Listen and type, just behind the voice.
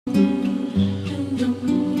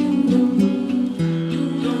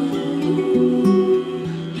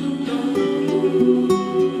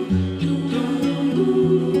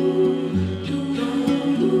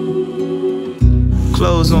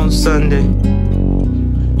Close on Sunday.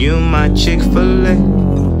 You my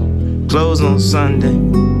Chick-fil-A. Close on Sunday.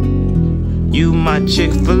 You my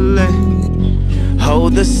Chick-fil-A.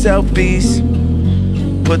 Hold the selfies,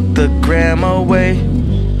 put the gram away.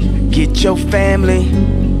 Get your family,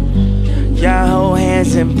 y'all hold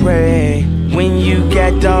hands and pray. When you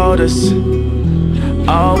got daughters,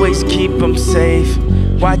 always keep them safe.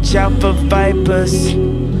 Watch out for vipers,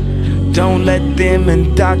 don't let them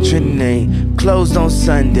indoctrinate. Closed on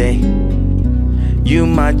Sunday. You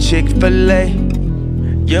my Chick-fil-A.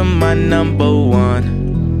 You're my number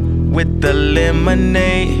one. With the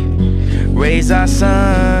lemonade, raise our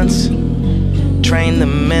sons, train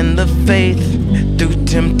them in the faith through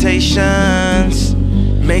temptations.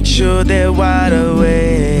 Make sure they're wide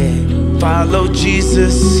awake. Follow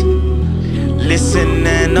Jesus, listen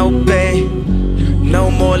and obey.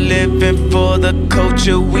 No more living for the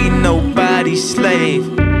culture, we nobody's slave.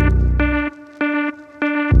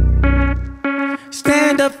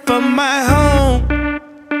 Stand up for my home,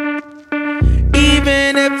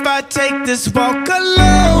 even if I take this walk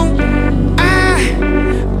alone.